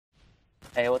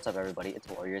Hey, what's up everybody? It's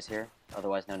Warriors here,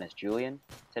 otherwise known as Julian.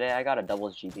 Today I got a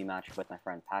doubles GB match with my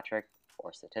friend Patrick,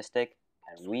 for Statistic,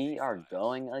 and we are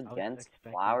going I was against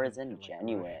expecting Flowers him to and like rush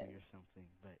Genuine. me or something,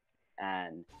 but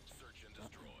And,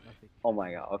 nothing. oh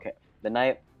my god, okay. The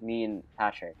night me and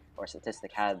Patrick, or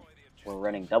Statistic, were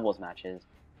running doubles matches,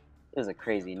 it was a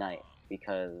crazy night,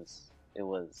 because it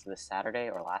was this Saturday,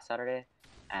 or last Saturday,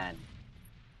 and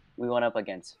we went up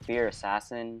against Fear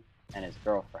Assassin and his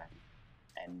girlfriend.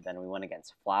 And then we went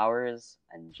against Flowers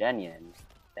and Genuine.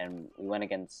 Then we went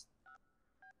against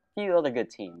a few other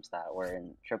good teams that were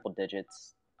in triple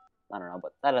digits. I don't know,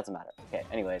 but that doesn't matter. Okay,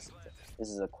 anyways, this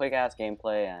is a quick ass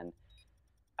gameplay, and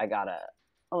I'm gonna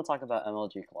talk about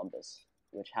MLG Columbus,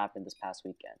 which happened this past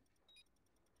weekend.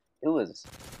 It was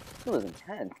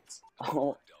intense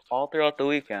all throughout the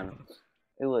weekend.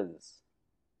 It was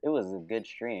it was a good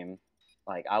stream.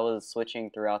 Like I was switching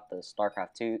throughout the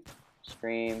StarCraft 2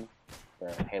 stream,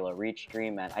 the Halo Reach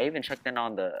stream, and I even checked in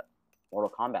on the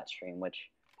Mortal Kombat stream, which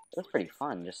was pretty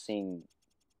fun. Just seeing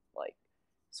like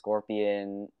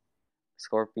Scorpion,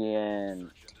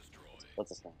 what's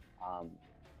his name?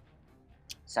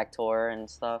 Sector and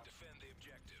stuff.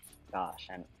 Gosh,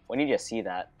 and when you just see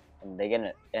that and they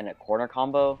get in a corner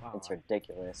combo, it's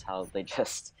ridiculous how they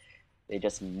just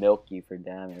milk you for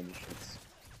damage.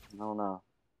 I don't know.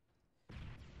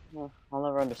 I'll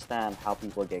never understand how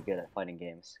people get good at fighting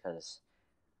games, because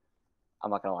I'm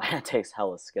not gonna lie, it takes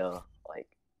hella skill. Like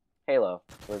Halo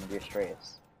with your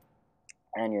strafes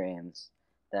and your aims.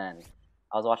 Then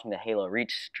I was watching the Halo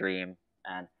Reach stream,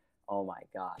 and oh my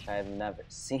gosh, I've never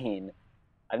seen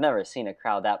a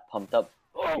crowd that pumped up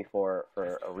before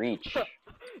for a Reach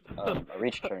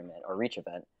tournament or Reach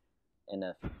event in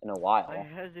a while. I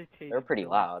hesitated. They're pretty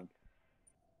loud,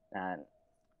 and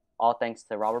all thanks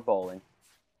to Robert Bowling.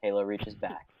 Halo Reach is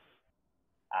back.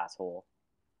 Asshole.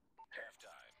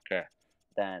 Okay.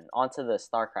 Then onto the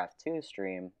StarCraft 2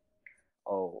 stream.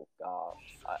 Oh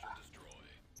gosh.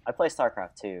 I play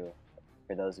StarCraft 2,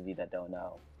 for those of you that don't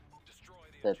know.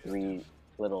 The 3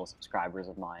 little subscribers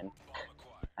of mine.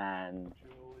 And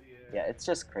yeah, it's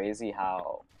just crazy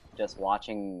how just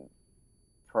watching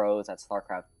pros at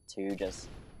StarCraft 2 just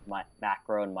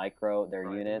macro and micro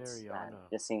their units and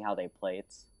just seeing how they play,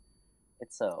 it's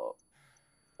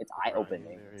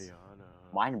eye-opening, it's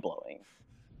mind-blowing,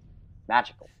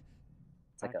 magical.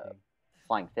 It's like a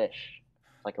flying fish,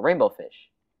 it's like a rainbow fish.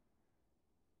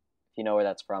 If you know where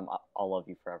that's from, I'll love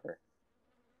you forever.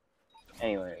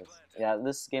 Anyways, yeah,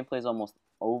 this gameplay is almost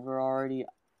over already.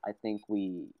 I think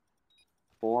we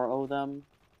 4-0 them.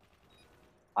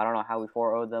 I don't know how we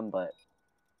 4-0'd them, but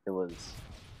it was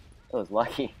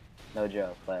lucky, no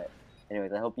joke. But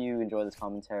anyways, I hope you enjoy this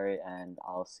commentary, and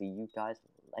I'll see you guys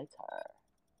later.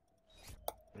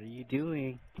 What are you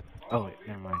doing? Oh wait,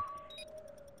 never mind.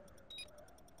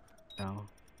 No.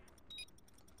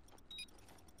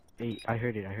 Hey, I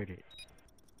heard it.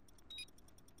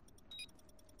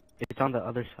 It's on the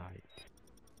other side.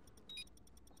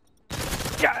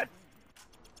 God!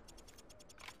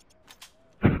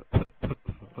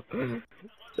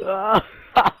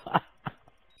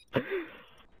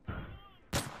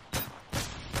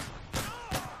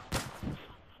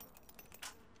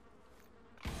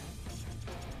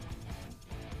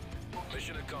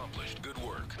 Mission accomplished. Good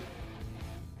work.